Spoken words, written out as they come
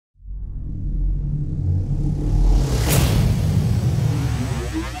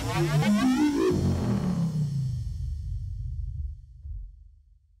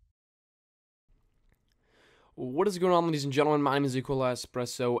What is going on, ladies and gentlemen? My name is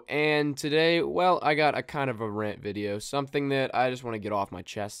Espresso, and today, well, I got a kind of a rant video, something that I just want to get off my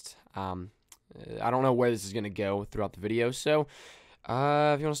chest. I don't know where this is going to go throughout the video, so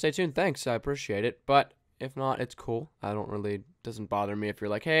if you want to stay tuned, thanks, I appreciate it, but if not, it's cool. Doesn't bother me if you're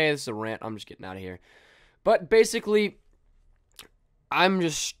like, hey, this is a rant, I'm just getting out of here. But basically, I'm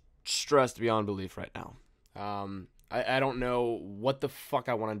just stressed beyond belief right now. I don't know what the fuck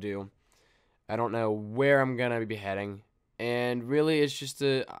I want to do. I don't know where I'm going to be heading. And really, it's just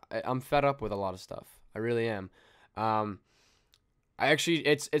I'm fed up with a lot of stuff. I really am.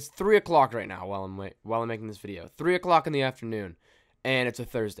 It's 3 o'clock right now while I'm making this video. 3 o'clock in the afternoon, and it's a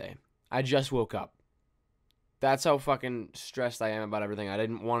Thursday. I just woke up. That's how fucking stressed I am about everything. I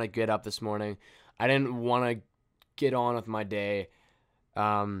didn't want to get up this morning. I didn't want to get on with my day.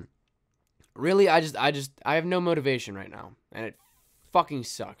 Really, I have no motivation right now, and it fucking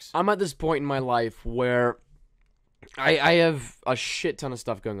sucks. I'm at this point in my life where I have a shit ton of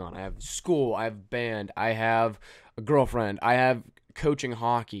stuff going on. I have school, I have band, I have a girlfriend, I have coaching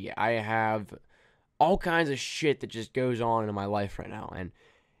hockey, I have all kinds of shit that just goes on in my life right now, and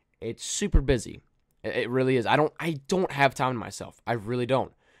it's super busy. It really is. I don't have time to myself. I really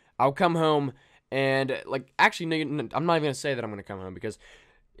don't. I'll come home and, actually, I'm not even going to say that I'm going to come home, because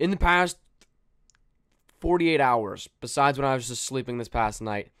in the past 48 hours, besides when I was just sleeping this past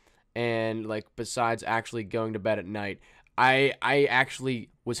night, and, besides actually going to bed at night, I actually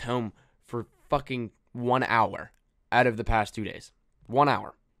was home for fucking 1 hour out of the past 2 days. 1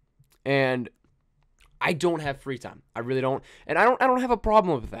 hour. And I don't have free time. I really don't. And I don't have a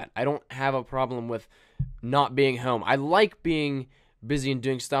problem with that. I don't have a problem with not being home. I like being busy and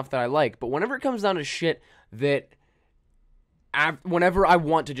doing stuff that I like, but whenever it comes down to shit that whenever I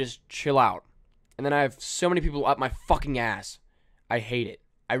want to just chill out, and then I have so many people up my fucking ass, I hate it.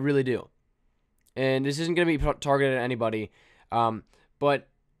 I really do. And this isn't going to be targeted at anybody, but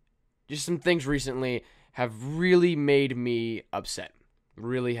just some things recently have really made me upset.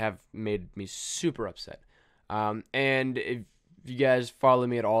 Really have made me super upset. And if you guys follow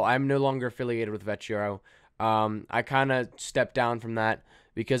me at all, I'm no longer affiliated with Vetro. I kind of stepped down from that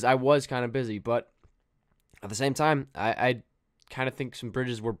because I was kind of busy, but at the same time, I kind of think some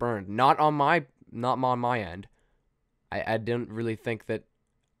bridges were burned. Not on my end. I didn't really think that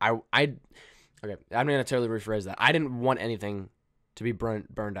okay, I'm going to totally rephrase that. I didn't want anything to be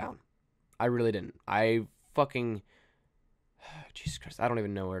burned down. I really didn't. I fucking, Jesus Christ, I don't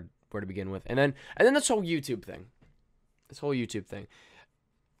even know where to begin with. And then this whole YouTube thing.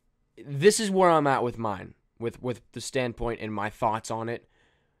 This is where I'm at with mine, with the standpoint and my thoughts on it.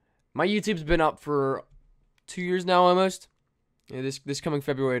 My YouTube's been up for 2 years now almost. Yeah, this coming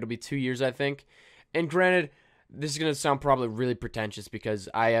February, it'll be 2 years, I think. And granted, this is going to sound probably really pretentious because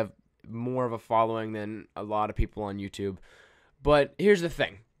I have more of a following than a lot of people on YouTube. But here's the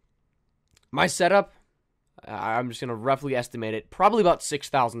thing. My setup, I'm just going to roughly estimate it, probably about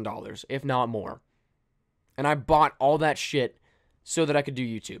 $6,000, if not more. And I bought all that shit so that I could do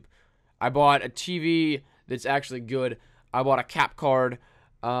YouTube. I bought a TV that's actually good. I bought a cap card,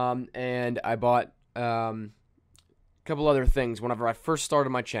 and I bought couple other things whenever I first started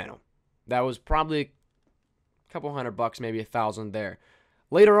my channel. That was probably a couple $100, maybe $1,000 there.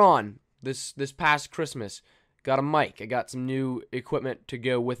 Later on, this past Christmas, got a mic. I got some new equipment to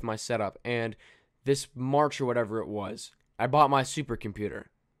go with my setup, and this March or whatever it was, I bought my supercomputer.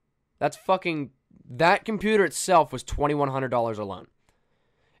 That computer itself was $2,100 alone.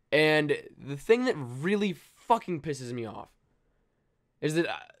 And the thing that really fucking pisses me off is that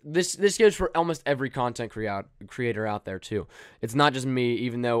this goes for almost every content creator out there too. It's not just me,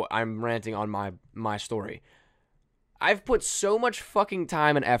 even though I'm ranting on my story. I've put so much fucking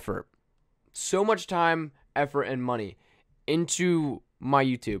time and effort, and money into my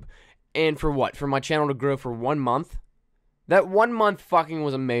YouTube. And for what? For my channel to grow for 1 month? That 1 month fucking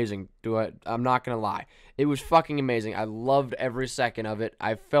was amazing. I'm not going to lie. It was fucking amazing. I loved every second of it.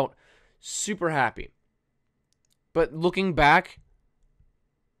 I felt super happy. But looking back,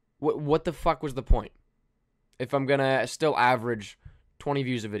 what the fuck was the point? If I'm going to still average 20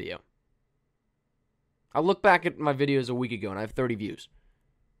 views a video. I look back at my videos a week ago and I have 30 views.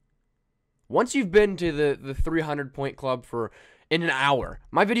 Once you've been to the 300 point club in an hour,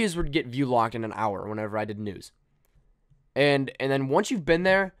 my videos would get view locked in an hour whenever I did news. And then once you've been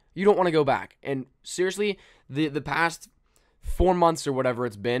there, you don't want to go back. And seriously, the past 4 months or whatever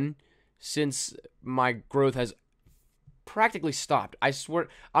it's been since my growth has practically stopped. I swear,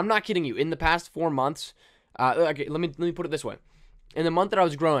 I'm not kidding you. In the past 4 months, okay, let me put it this way. In the month that I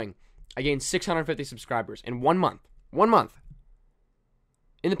was growing, I gained 650 subscribers in 1 month. 1 month.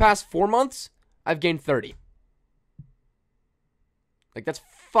 In the past 4 months, I've gained 30. Like, that's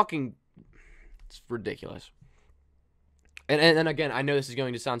fucking... It's ridiculous. And again, I know this is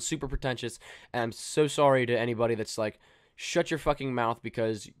going to sound super pretentious, and I'm so sorry to anybody that's like, shut your fucking mouth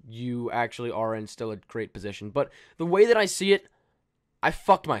because you actually are in still a great position. But the way that I see it, I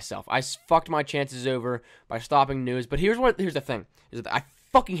fucked myself. I fucked my chances over by stopping news. But here's the thing, is that I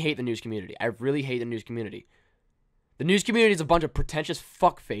fucking hate the news community. I really hate the news community. The news community is a bunch of pretentious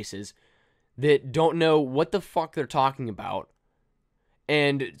fuckfaces that don't know what the fuck they're talking about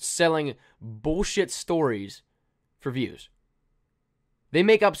and selling bullshit stories for views. They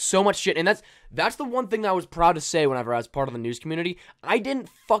make up so much shit, and that's the one thing that I was proud to say whenever I was part of the news community. I didn't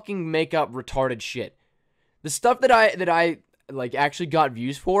fucking make up retarded shit. The stuff that I like actually got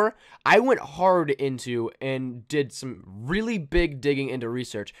views for, I went hard into and did some really big digging into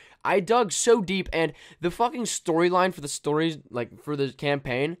research. I dug so deep, and the fucking storyline for the stories, like for the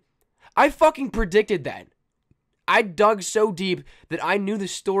campaign, I fucking predicted that. I dug so deep that I knew the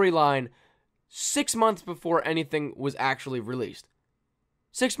storyline 6 months before anything was actually released.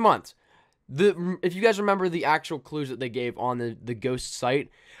 6 months. If you guys remember the actual clues that they gave on the Ghost site,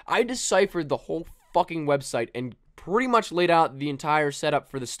 I deciphered the whole fucking website and pretty much laid out the entire setup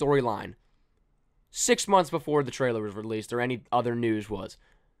for the storyline 6 months before the trailer was released or any other news was.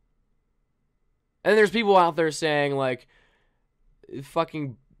 And there's people out there saying, like,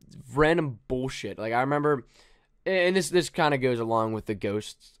 fucking random bullshit. Like, I remember, and this kind of goes along with the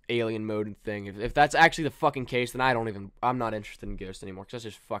Ghost alien mode thing. If that's actually the fucking case, then I'm not interested in Ghost anymore, because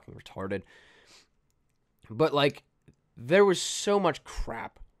that's just fucking retarded. But, like, there was so much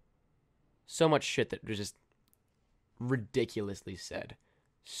crap, so much shit that was just ridiculously said.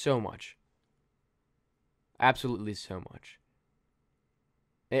 So much. Absolutely so much.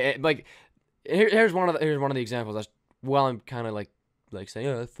 Like, here's one of the examples. I'm kind of like saying,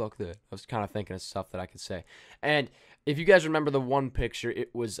 oh, fuck that. I was kind of thinking of stuff that I could say. And if you guys remember the one picture,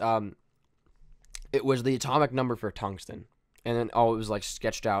 it was the atomic number for tungsten. And then, it was, like,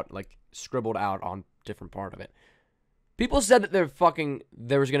 sketched out, like, scribbled out on different part of it. People said that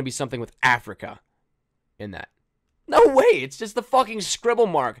there was going to be something with Africa in that. No way! It's just the fucking scribble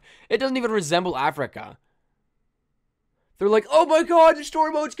mark. It doesn't even resemble Africa. They're like, oh my god, the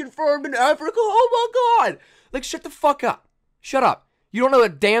story mode's confirmed in Africa, oh my god! Like, shut the fuck up. Shut up. You don't know a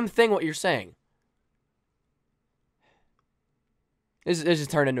damn thing what you're saying. This just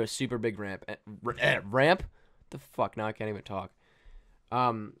turned into a super big ramp. Ramp? The fuck? Now I can't even talk.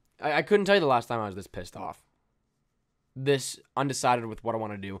 I couldn't tell you the last time I was this pissed off. This undecided with what I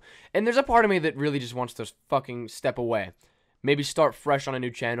want to do. And there's a part of me that really just wants to fucking step away. Maybe start fresh on a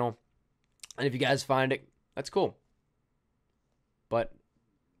new channel. And if you guys find it, that's cool. But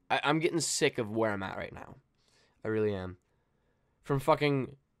I'm getting sick of where I'm at right now. I really am. From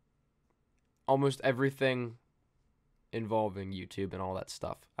fucking almost everything involving YouTube and all that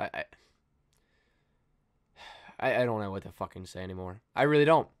stuff. I don't know what to fucking say anymore. I really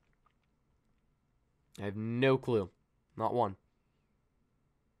don't. I have no clue. Not one.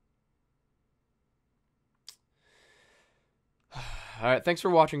 Alright, thanks for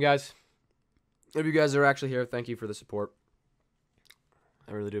watching, guys. If you guys are actually here, thank you for the support.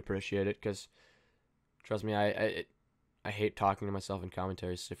 I really do appreciate it, because, trust me, I hate talking to myself in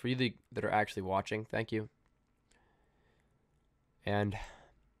commentaries. So for you that are actually watching, thank you. And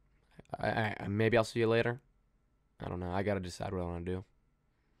maybe I'll see you later. I don't know. I gotta decide what I want to do.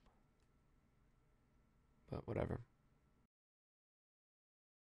 But whatever.